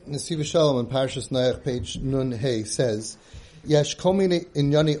Nesiv Shalom on Parshas Noach, page Nun Hey, says, Yesh kol mini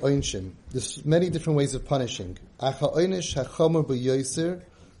inyani oinshim. There's many different ways of punishing. Acha oinish hachomer b'yoser,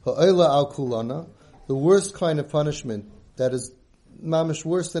 ha'oila al kulana. The worst kind of punishment that is mamish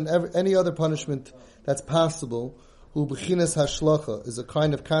worse than any other punishment that's possible, hu b'chinas hashlacha, is a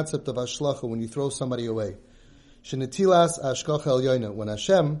kind of concept of hashlacha when you throw somebody away. Shenetilas ashkacha el yoina, when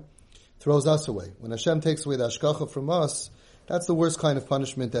Hashem throws us away. When Hashem takes away the ashkacha from us, that's the worst kind of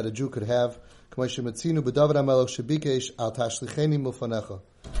punishment that a Jew could have. He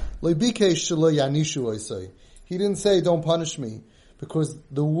didn't say, don't punish me, because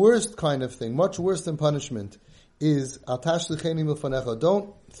the worst kind of thing, much worse than punishment, is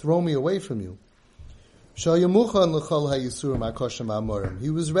don't throw me away from you. He was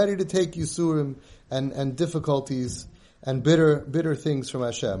ready to take Yisurim and difficulties and bitter things from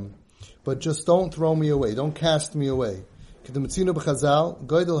Hashem, but just don't throw me away, don't cast me away. He was makabel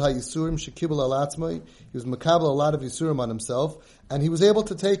a lot of Yisurim on himself, and he was able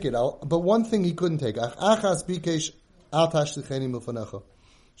to take it. But one thing he couldn't take. He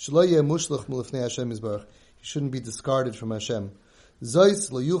shouldn't be discarded from Hashem.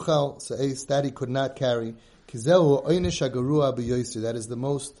 That he could not carry. That is the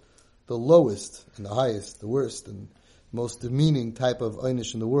lowest and the highest, the worst and most demeaning type of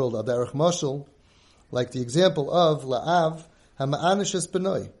einish in the world. Adarach mashal, like the example of la'av hama'anishes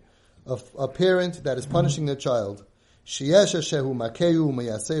benoi, of a parent that is punishing their child. Sheyesh shehu makeu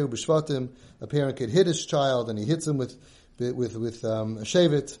mayaseu b'shvatim. A parent could hit his child and he hits him with a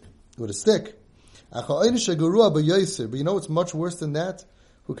shevet, with a stick. But you know what's much worse than that?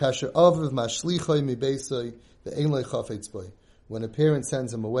 When a parent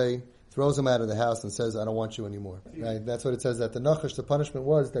sends him away, throws him out of the house and says, I don't want you anymore. Right? That's what it says, that the nachash, the punishment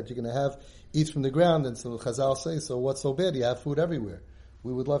was that you're going to have eat from the ground, and so Chazal say, so what's so bad? You have food everywhere.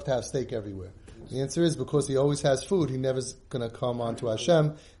 We would love to have steak everywhere. The answer is because he always has food, he never's going to come on to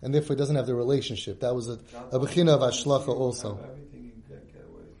Hashem, and therefore he doesn't have the relationship. That was a bechina of Ashlacha also.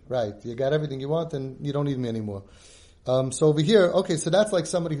 Right, you got everything you want, and you don't need me anymore. So over here, okay, so that's like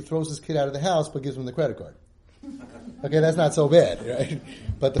somebody who throws his kid out of the house but gives him the credit card. Okay, that's not so bad, right?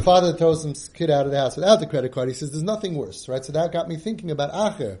 But the father throws his kid out of the house without the credit card. He says, there's nothing worse, right? So that got me thinking about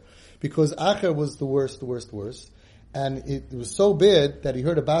Acher, because Acher was the worst. And it was so bad that he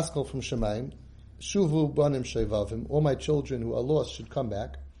heard a baskel from Shemaim, Shuvu banim shevavim, all my children who are lost should come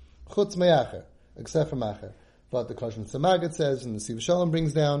back, chutz me'acher, except from Acher. But the Kosher Tzamagat says, and the Siv Shalom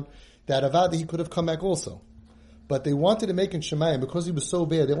brings down, that Avada he could have come back also. But they wanted to make in Shemayim, because he was so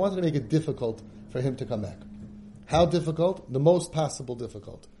bad, they wanted to make it difficult for him to come back. How difficult? The most possible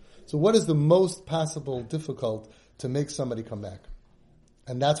difficult. So what is the most possible difficult to make somebody come back?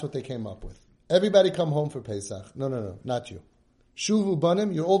 And that's what they came up with. Everybody come home for Pesach. No, not you. Shuvu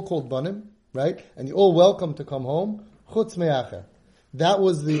banim, you're all called banim, right? And you're all welcome to come home. Chutz me'acher. That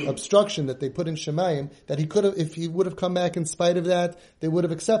was the obstruction that they put in Shemayim, that he could have, if he would have come back in spite of that, they would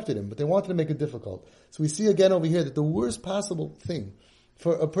have accepted him, but they wanted to make it difficult. So we see again over here that the worst possible thing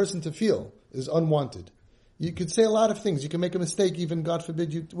for a person to feel is unwanted. You could say a lot of things. You can make a mistake, even God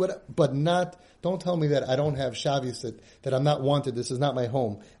forbid you, but don't tell me that I don't have Shavuos, that I'm not wanted, this is not my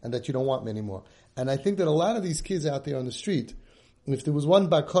home, and that you don't want me anymore. And I think that a lot of these kids out there on the street, if there was one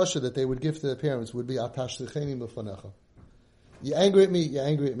bakasha that they would give to their parents, would be Atash L'cheni M'fanecha. You're angry at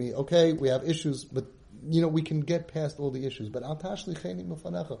me. Okay, we have issues, but we can get past all the issues. But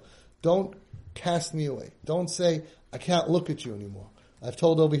don't cast me away. Don't say, I can't look at you anymore. I've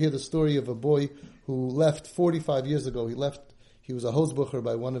told over here the story of a boy who left 45 years ago. He was a hosbucher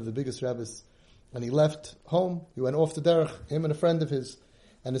by one of the biggest rabbis, and he left home. He went off to derech, him and a friend of his.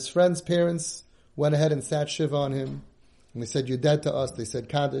 And his friend's parents went ahead and sat shiva on him. And they said, you're dead to us. They said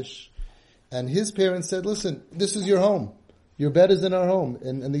Kaddish. And his parents said, listen, this is your home. Your bed is in our home,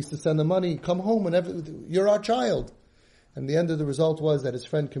 and they used to send the money, come home whenever, you're our child. And the end of the result was that his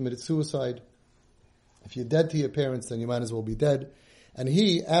friend committed suicide. If you're dead to your parents, then you might as well be dead. And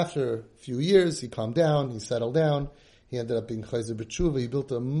he, after a few years, he calmed down, he settled down, he ended up being Chayzer B'tshuva, he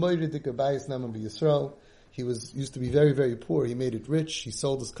built a Moiridik Abayis Naman B'Yisrael. He used to be very, very poor, he made it rich, he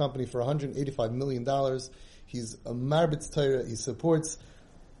sold his company for $185 million. He's a Marbitz Torah, he supports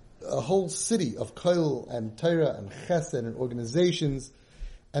a whole city of Koil and Torah and Chesed and organizations,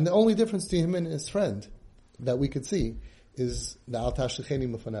 and the only difference between him and his friend that we could see is the Al Tashlicheni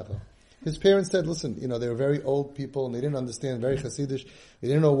Mufanecha. His parents said, listen, they were very old people and they didn't understand, very Hasidish. They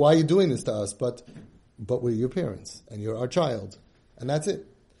didn't know why you're doing this to us, but we're your parents and you're our child. And that's it.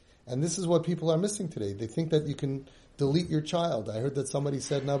 And this is what people are missing today. They think that you can delete your child. I heard that somebody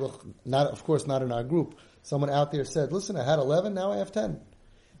said, of course not in our group, someone out there said, listen, I had 11, now I have 10.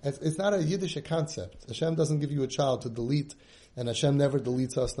 It's not a Yiddish concept. Hashem doesn't give you a child to delete, and Hashem never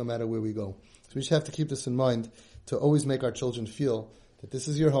deletes us no matter where we go. So we just have to keep this in mind to always make our children feel that this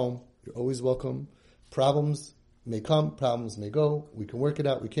is your home, you're always welcome. Problems may come, problems may go, we can work it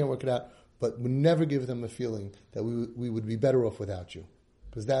out, we can't work it out, but we never give them a feeling that we would be better off without you,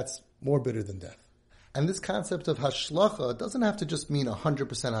 because that's more bitter than death. And this concept of hashlocha doesn't have to just mean 100%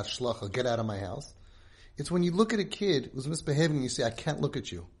 hashlocha, get out of my house. It's when you look at a kid who's misbehaving and you say, I can't look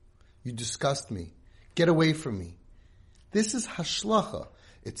at you. You disgust me. Get away from me. This is hashlocha.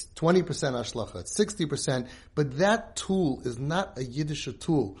 It's 20% hashlocha. It's 60%. But that tool is not a Yiddish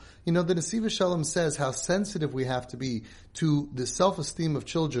tool. You know, the Nesiv Shalom says how sensitive we have to be to the self-esteem of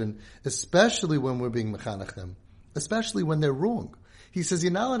children, especially when we're being mechanech them, especially when they're wrong. He says,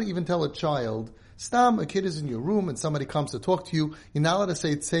 you're not allowed to even tell a child, Stam, a kid is in your room and somebody comes to talk to you, you're not allowed to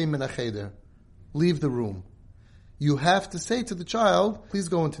say, Tzei min hacheder. Leave the room. You have to say to the child, please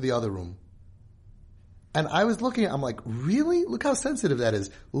go into the other room. And I was looking, I'm like, really? Look how sensitive that is.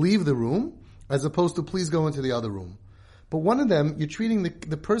 Leave the room, as opposed to please go into the other room. But one of them, you're treating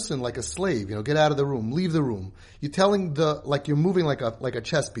the person like a slave, get out of the room, leave the room. You're telling like you're moving like a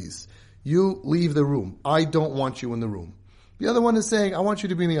chess piece. You leave the room. I don't want you in the room. The other one is saying, I want you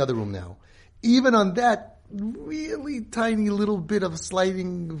to be in the other room now. Even on that really tiny little bit of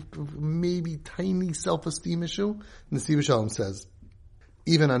slighting, maybe tiny self-esteem issue, Nesiv Shalom says,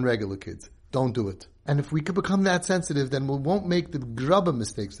 even on regular kids, don't do it. And if we could become that sensitive, then we won't make the grubba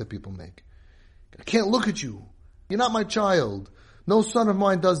mistakes that people make. I can't look at you. You're not my child. No son of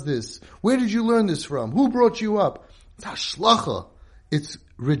mine does this. Where did you learn this from? Who brought you up? It's hashlacha. It's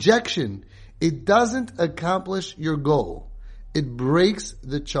rejection. It doesn't accomplish your goal. It breaks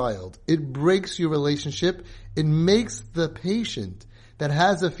the child. It breaks your relationship. It makes the patient that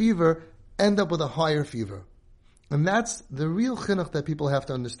has a fever end up with a higher fever. And that's the real chinuch that people have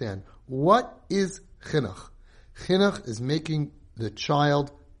to understand. What is chinuch? Chinuch is making the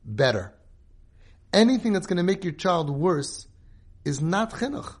child better. Anything that's going to make your child worse is not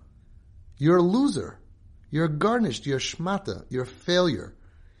chinuch. You're a loser. You're garnished. You're shmata. You're a failure.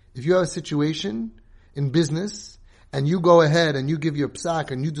 If you have a situation in business and you go ahead and you give your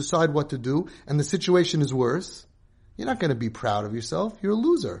psak and you decide what to do, and the situation is worse, you're not going to be proud of yourself. You're a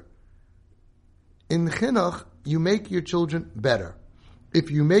loser. In chinuch, you make your children better.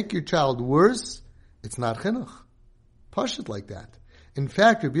 If you make your child worse, it's not chinuch. Pashut like that. In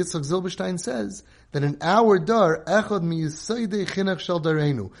fact, Rabbi Yitzchak Zilberstein says that in our dar, echad mi yisaydei chinuch shel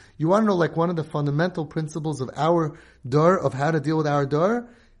darenu. You want to know like one of the fundamental principles of our dar, of how to deal with our dar?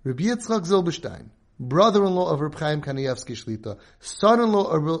 Rabbi Yitzchak Zilberstein, brother-in-law of Reb Chaim Kanievsky Shlita, son-in-law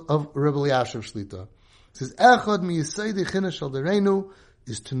of Reb Eliashiv Shlita, says, Echad mi yisaydei chinuch shel darenu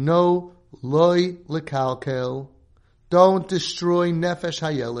is to know loy lekalkel. Don't destroy nefesh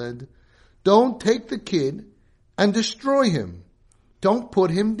hayeled. Don't take the kid and destroy him. Don't put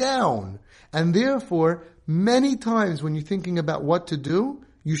him down. And therefore, many times when you're thinking about what to do,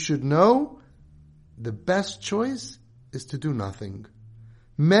 you should know the best choice is to do nothing.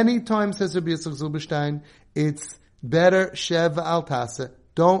 Many times, says Rabbi Yitzchak Zilberstein, it's better shev al tasa.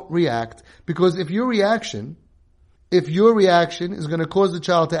 Don't react. Because if your reaction is going to cause the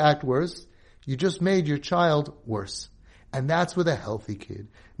child to act worse, you just made your child worse. And that's with a healthy kid.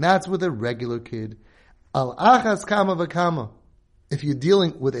 That's with a regular kid. Al achas kama v'kama. If you're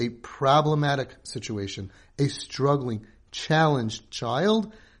dealing with a problematic situation, a struggling, challenged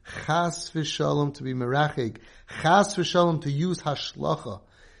child, chas v'shalom to be merachig, chas v'shalom to use hashlocha.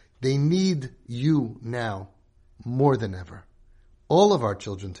 They need you now more than ever. All of our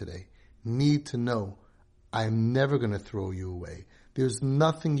children today need to know, I'm never going to throw you away. There's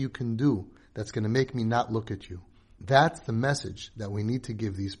nothing you can do that's going to make me not look at you. That's the message that we need to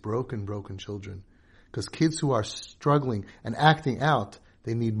give these broken children. Because kids who are struggling and acting out,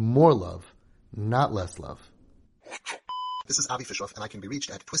 they need more love, not less love. This is Avi Fishoff, and I can be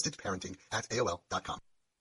reached at twistedparenting@aol.com.